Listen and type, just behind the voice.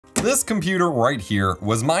This computer right here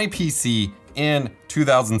was my PC in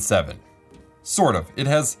 2007. Sort of. It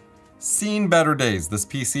has seen better days. This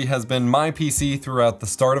PC has been my PC throughout the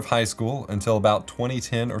start of high school until about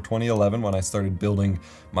 2010 or 2011 when I started building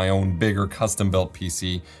my own bigger custom-built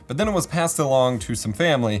PC. But then it was passed along to some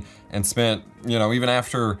family and spent, you know, even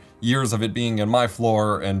after years of it being in my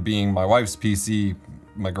floor and being my wife's PC,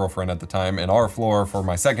 my girlfriend at the time, in our floor for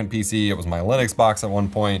my second PC. It was my Linux box at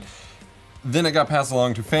one point. Then it got passed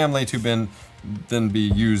along to family to then be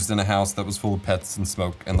used in a house that was full of pets and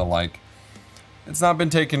smoke and the like. It's not been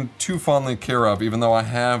taken too fondly care of, even though I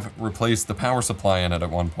have replaced the power supply in it at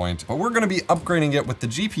one point. But we're gonna be upgrading it with the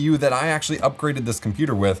GPU that I actually upgraded this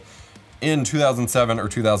computer with in 2007 or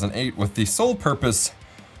 2008 with the sole purpose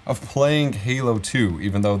of playing Halo 2,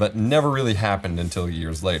 even though that never really happened until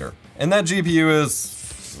years later. And that GPU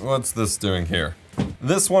is, what's this doing here?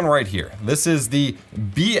 This one right here. This is the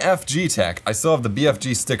BFG Tech. I still have the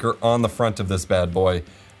BFG sticker on the front of this bad boy.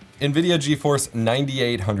 NVIDIA GeForce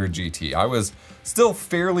 9800 GT. I was still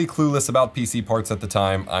fairly clueless about PC parts at the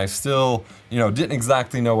time. I still, you know, didn't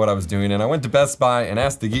exactly know what I was doing, and I went to Best Buy and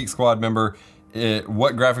asked the Geek Squad member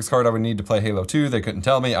what graphics card I would need to play Halo 2. They couldn't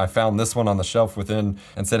tell me. I found this one on the shelf within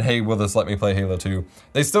and said, hey, will this let me play Halo 2?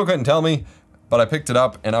 They still couldn't tell me, but I picked it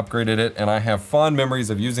up and upgraded it, and I have fond memories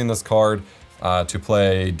of using this card to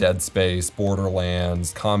play Dead Space,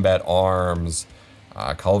 Borderlands, Combat Arms,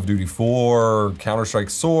 Call of Duty 4,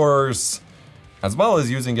 Counter-Strike Source, as well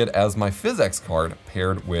as using it as my PhysX card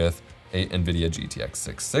paired with a NVIDIA GTX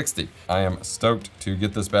 660. I am stoked to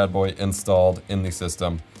get this bad boy installed in the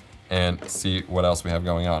system and see what else we have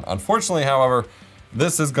going on. Unfortunately, however,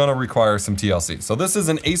 this is gonna require some TLC. So this is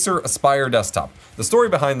an Acer Aspire desktop. The story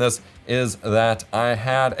behind this is that I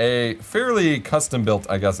had a fairly custom-built,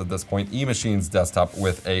 I guess at this point, eMachines desktop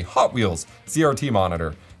with a Hot Wheels CRT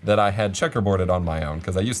monitor that I had checkerboarded on my own,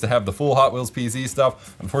 because I used to have the full Hot Wheels PC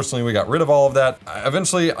stuff. Unfortunately, we got rid of all of that.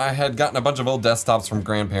 Eventually, I had gotten a bunch of old desktops from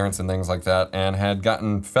grandparents and things like that, and had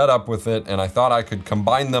gotten fed up with it, and I thought I could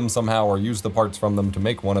combine them somehow or use the parts from them to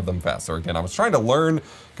make one of them faster. Again, I was trying to learn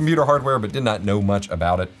computer hardware, but did not know much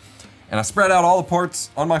about it. And I spread out all the parts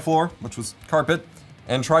on my floor, which was carpet,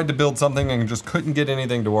 and tried to build something and just couldn't get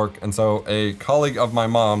anything to work. And so a colleague of my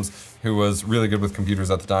mom's, who was really good with computers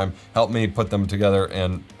at the time, helped me put them together,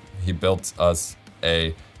 and he built us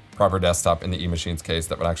a proper desktop in the eMachines case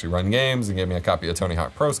that would actually run games, and gave me a copy of Tony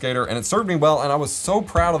Hawk Pro Skater, and it served me well, and I was so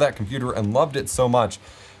proud of that computer and loved it so much.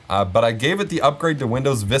 But I gave it the upgrade to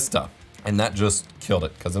Windows Vista, and that just killed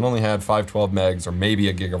it, because it only had 512 megs or maybe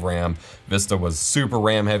a gig of RAM. Vista was super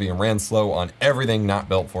RAM heavy and ran slow on everything not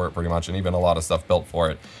built for it pretty much, and even a lot of stuff built for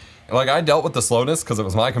it. Like, I dealt with the slowness because it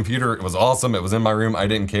was my computer, it was awesome, it was in my room, I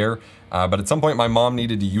didn't care. But at some point my mom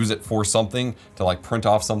needed to use it for something, to like print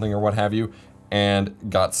off something or what have you, and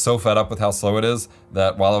got so fed up with how slow it is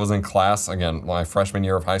that while I was in class, again, my freshman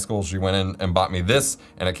year of high school, she went in and bought me this,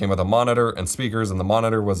 and it came with a monitor and speakers, and the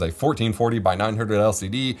monitor was a 1440 by 900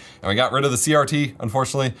 LCD, and we got rid of the CRT,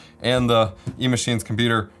 unfortunately, and the eMachines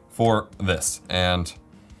computer for this. And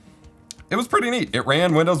it was pretty neat. It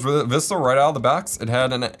ran Windows Vista right out of the box. It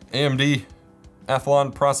had an AMD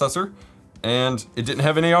Athlon processor, and it didn't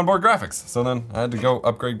have any onboard graphics. So then I had to go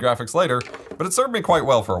upgrade graphics later, but it served me quite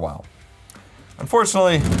well for a while.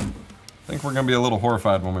 Unfortunately, I think we're gonna be a little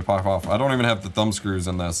horrified when we pop off. I don't even have the thumb screws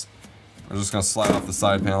in this. We're just gonna slide off the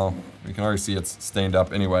side panel. You can already see it's stained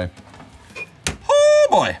up anyway. Oh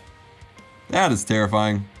boy, that is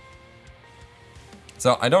terrifying.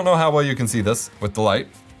 So I don't know how well you can see this with the light.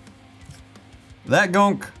 That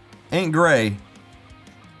gunk ain't gray,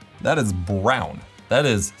 that is brown. That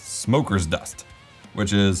is smoker's dust,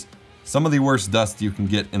 which is some of the worst dust you can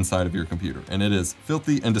get inside of your computer, and it is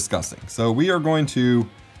filthy and disgusting. So we are going to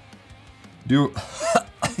do,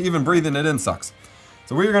 even breathing it in sucks.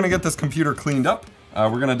 So we are gonna get this computer cleaned up.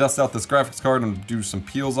 We're gonna dust out this graphics card and do some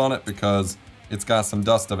peels on it because it's got some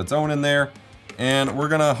dust of its own in there. And we're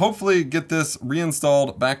gonna hopefully get this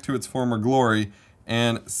reinstalled back to its former glory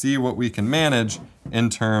and see what we can manage in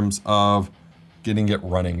terms of getting it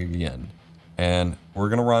running again. And we're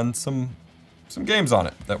gonna run some games on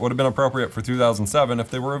it that would have been appropriate for 2007 if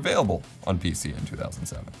they were available on PC in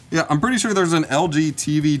 2007. Yeah, I'm pretty sure there's an LG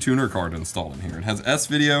TV tuner card installed in here. It has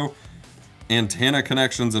S-Video, antenna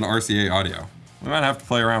connections, and RCA audio. We might have to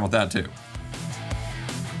play around with that too.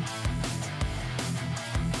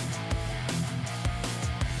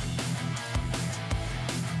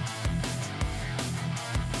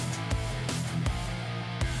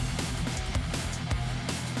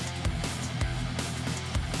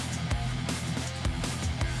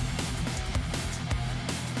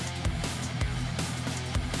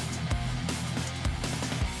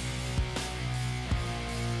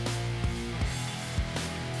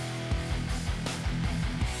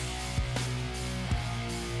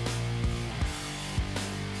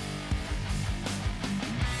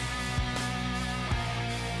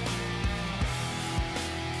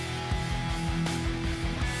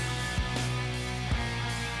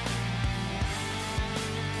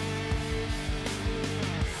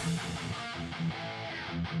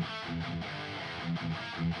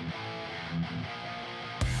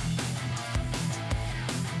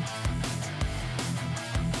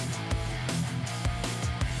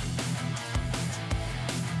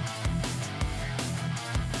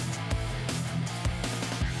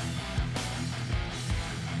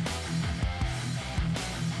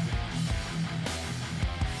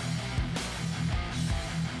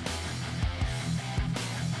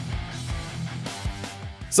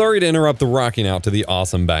 Sorry to interrupt the rocking out to the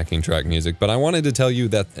awesome backing track music, but I wanted to tell you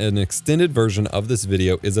that an extended version of this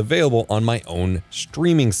video is available on my own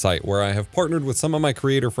streaming site, where I have partnered with some of my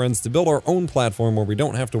creator friends to build our own platform where we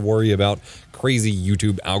don't have to worry about crazy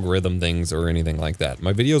YouTube algorithm things or anything like that.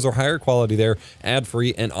 My videos are higher quality there,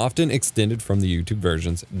 ad-free, and often extended from the YouTube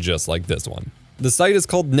versions, just like this one. The site is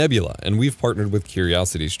called Nebula, and we've partnered with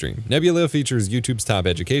CuriosityStream. Nebula features YouTube's top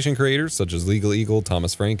education creators, such as Legal Eagle,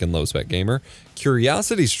 Thomas Frank, and Low Spec Gamer.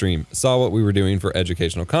 CuriosityStream saw what we were doing for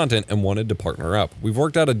educational content and wanted to partner up. We've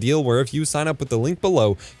worked out a deal where if you sign up with the link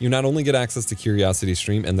below, you not only get access to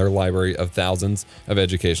CuriosityStream and their library of thousands of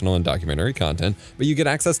educational and documentary content, but you get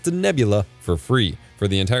access to Nebula for free for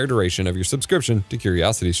the entire duration of your subscription to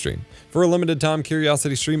CuriosityStream. For a limited time,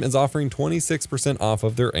 CuriosityStream is offering 26% off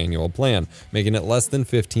of their annual plan, making it less than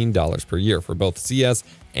 $15 per year for both CS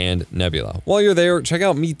and Nebula. While you're there, check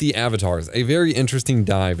out Meet the Avatars, a very interesting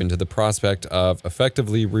dive into the prospect of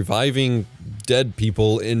effectively reviving dead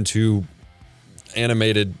people into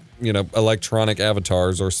animated, electronic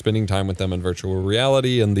avatars, or spending time with them in virtual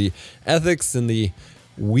reality, and the ethics and the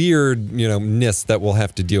weirdness that we'll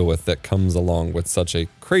have to deal with that comes along with such a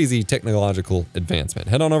crazy technological advancement.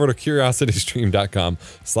 Head on over to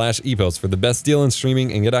curiositystream.com/epos for the best deal in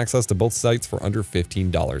streaming and get access to both sites for under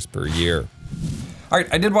 $15 per year. All right,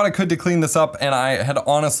 I did what I could to clean this up, and I had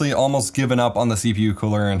honestly almost given up on the CPU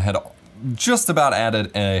cooler and had just about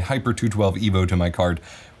added a Hyper 212 Evo to my card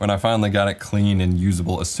when I finally got it clean and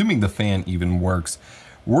usable, assuming the fan even works.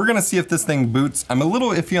 We're gonna see if this thing boots. I'm a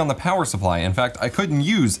little iffy on the power supply. In fact, I couldn't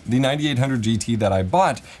use the 9800 GT that I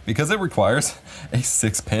bought because it requires a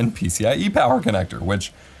 6-pin PCIe power connector,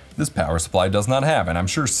 which this power supply does not have. And I'm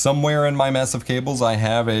sure somewhere in my mess of cables I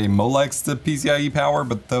have a Molex to PCIe power,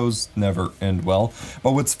 but those never end well.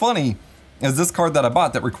 But what's funny is this card that I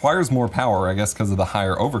bought that requires more power, I guess because of the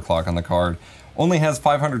higher overclock on the card, only has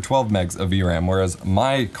 512 megs of VRAM, whereas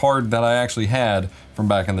my card that I actually had from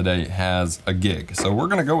back in the day has a gig. So we're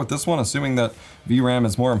gonna go with this one, assuming that VRAM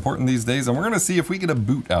is more important these days, and we're gonna see if we get a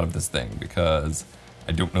boot out of this thing, because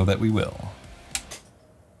I don't know that we will.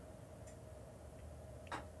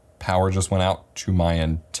 Power just went out to my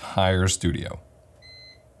entire studio.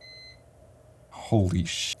 Holy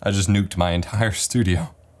sh! I just nuked my entire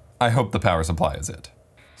studio. I hope the power supply is it.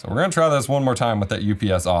 So we're gonna try this one more time with that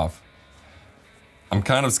UPS off. I'm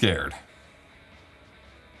kind of scared.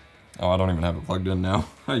 Oh, I don't even have it plugged in now.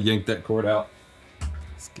 I yanked that cord out.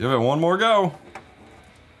 Let's give it one more go.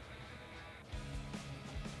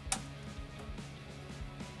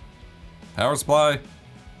 Power supply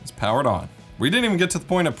is powered on. We didn't even get to the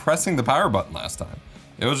point of pressing the power button last time.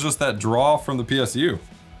 It was just that draw from the PSU.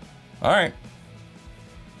 All right,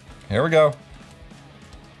 here we go.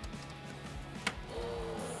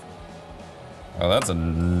 Oh, that's a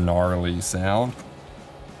gnarly sound.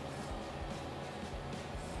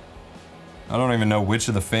 I don't even know which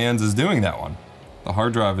of the fans is doing that one. The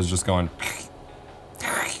hard drive is just going.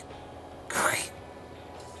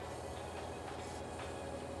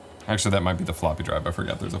 Actually, that might be the floppy drive. I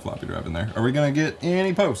forgot there's a floppy drive in there. Are we gonna get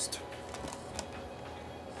any post?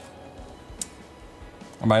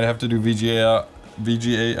 I might have to do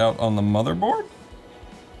VGA out on the motherboard.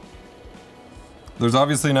 There's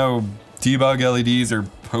obviously no debug LEDs or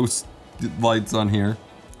post lights on here.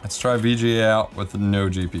 Let's try VGA out with no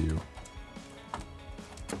GPU.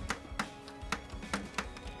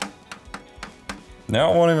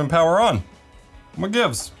 Now it won't even power on. What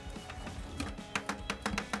gives?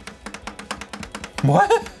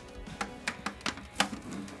 What?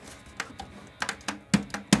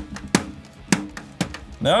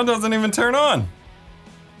 Now it doesn't even turn on.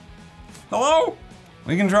 Hello?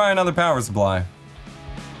 We can try another power supply.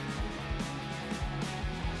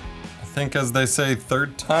 I think, as they say,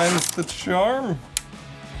 third time's the charm.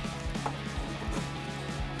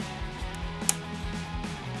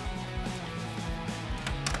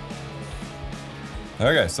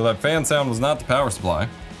 Okay, so that fan sound was not the power supply.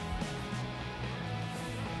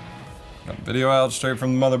 Got video out straight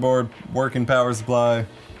from the motherboard, working power supply.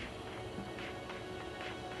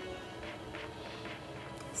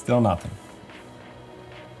 Still nothing.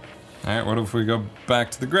 All right, what if we go back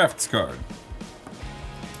to the graphics card?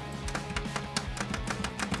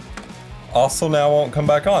 Also now won't come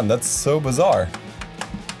back on. That's so bizarre.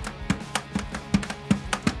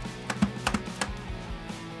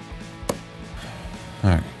 All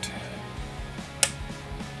right.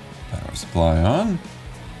 Power supply on.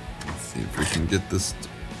 Let's see if we can get this to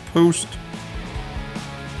post.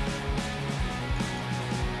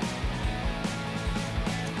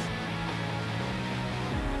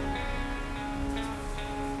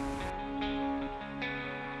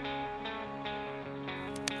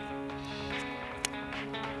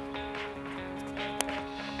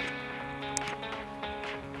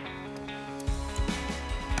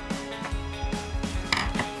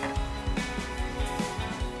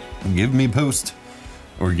 Give me post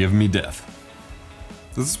or give me death.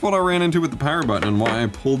 This is what I ran into with the power button and why I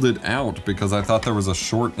pulled it out, because I thought there was a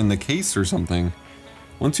short in the case or something.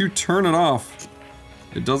 Once you turn it off,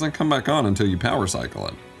 it doesn't come back on until you power cycle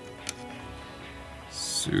it.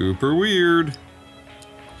 Super weird.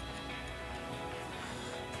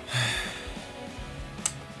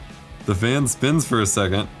 The fan spins for a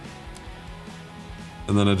second,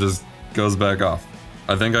 and then it just goes back off.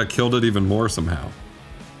 I think I killed it even more somehow.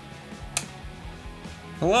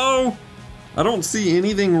 Hello? I don't see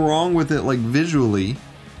anything wrong with it, like, visually.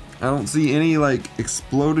 I don't see any, like,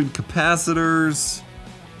 exploded capacitors.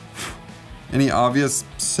 Any obvious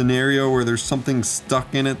scenario where there's something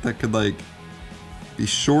stuck in it that could, like, be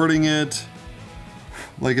shorting it.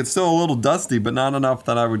 Like, it's still a little dusty, but not enough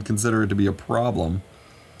that I would consider it to be a problem.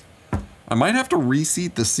 I might have to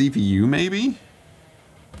reseat the CPU, maybe?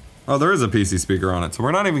 Oh, there is a PC speaker on it, so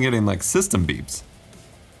we're not even getting, like, system beeps.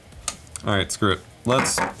 Alright, screw it.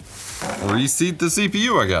 Let's reseat the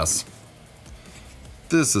CPU, I guess.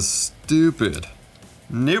 This is stupid.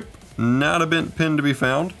 Nope, not a bent pin to be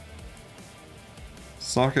found.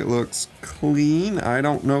 Socket looks clean. I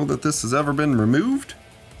don't know that this has ever been removed.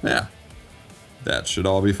 Yeah, that should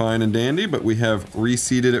all be fine and dandy, but we have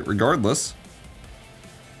reseated it regardless.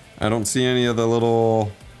 I don't see any of the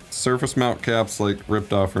little surface mount caps like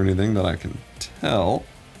ripped off or anything that I can tell.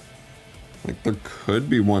 Like, there could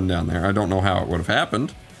be one down there. I don't know how it would have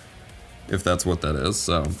happened, if that's what that is,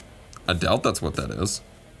 so I doubt that's what that is.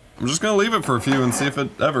 I'm just gonna leave it for a few and see if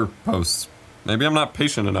it ever posts. Maybe I'm not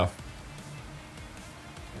patient enough.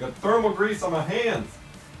 I got thermal grease on my hands.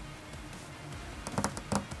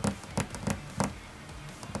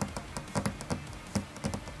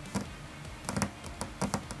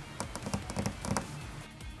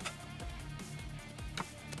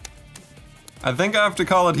 I think I have to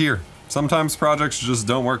call it here. Sometimes projects just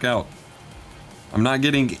don't work out. I'm not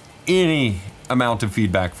getting any amount of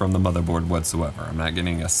feedback from the motherboard whatsoever. I'm not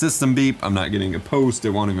getting a system beep. I'm not getting a post. It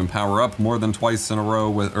won't even power up more than twice in a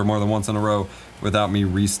row or more than once in a row without me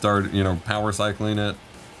power cycling it.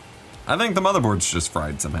 I think the motherboard's just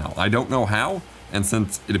fried somehow. I don't know how, and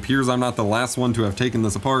since it appears I'm not the last one to have taken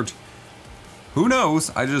this apart, who knows?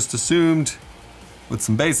 I just assumed with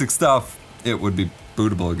some basic stuff it would be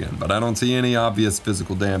bootable again, but I don't see any obvious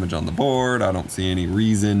physical damage on the board. I don't see any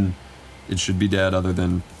reason it should be dead other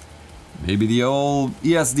than maybe the old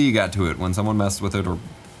ESD got to it when someone messed with it, or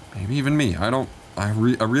maybe even me. I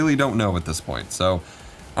really don't know at this point. So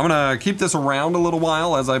I'm gonna keep this around a little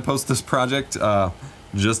while as I post this project,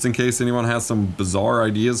 just in case anyone has some bizarre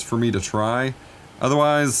ideas for me to try.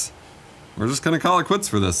 Otherwise, we're just gonna call it quits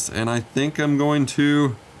for this, and I think I'm going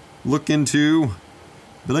to look into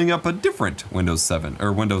building up a different Windows 7,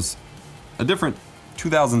 or a different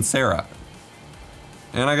 2000 Sarah.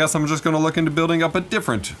 And I guess I'm just gonna look into building up a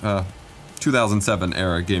different 2007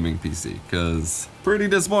 era gaming PC, because pretty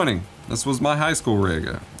disappointing. This was my high school rig,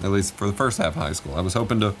 at least for the first half of high school. I was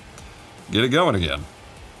hoping to get it going again.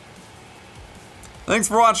 Thanks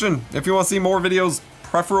for watching. If you want to see more videos,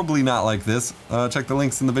 preferably not like this, check the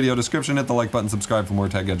links in the video description, hit the like button, subscribe for more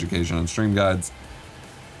tech education and stream guides.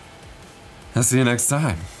 I'll see you next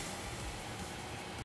time.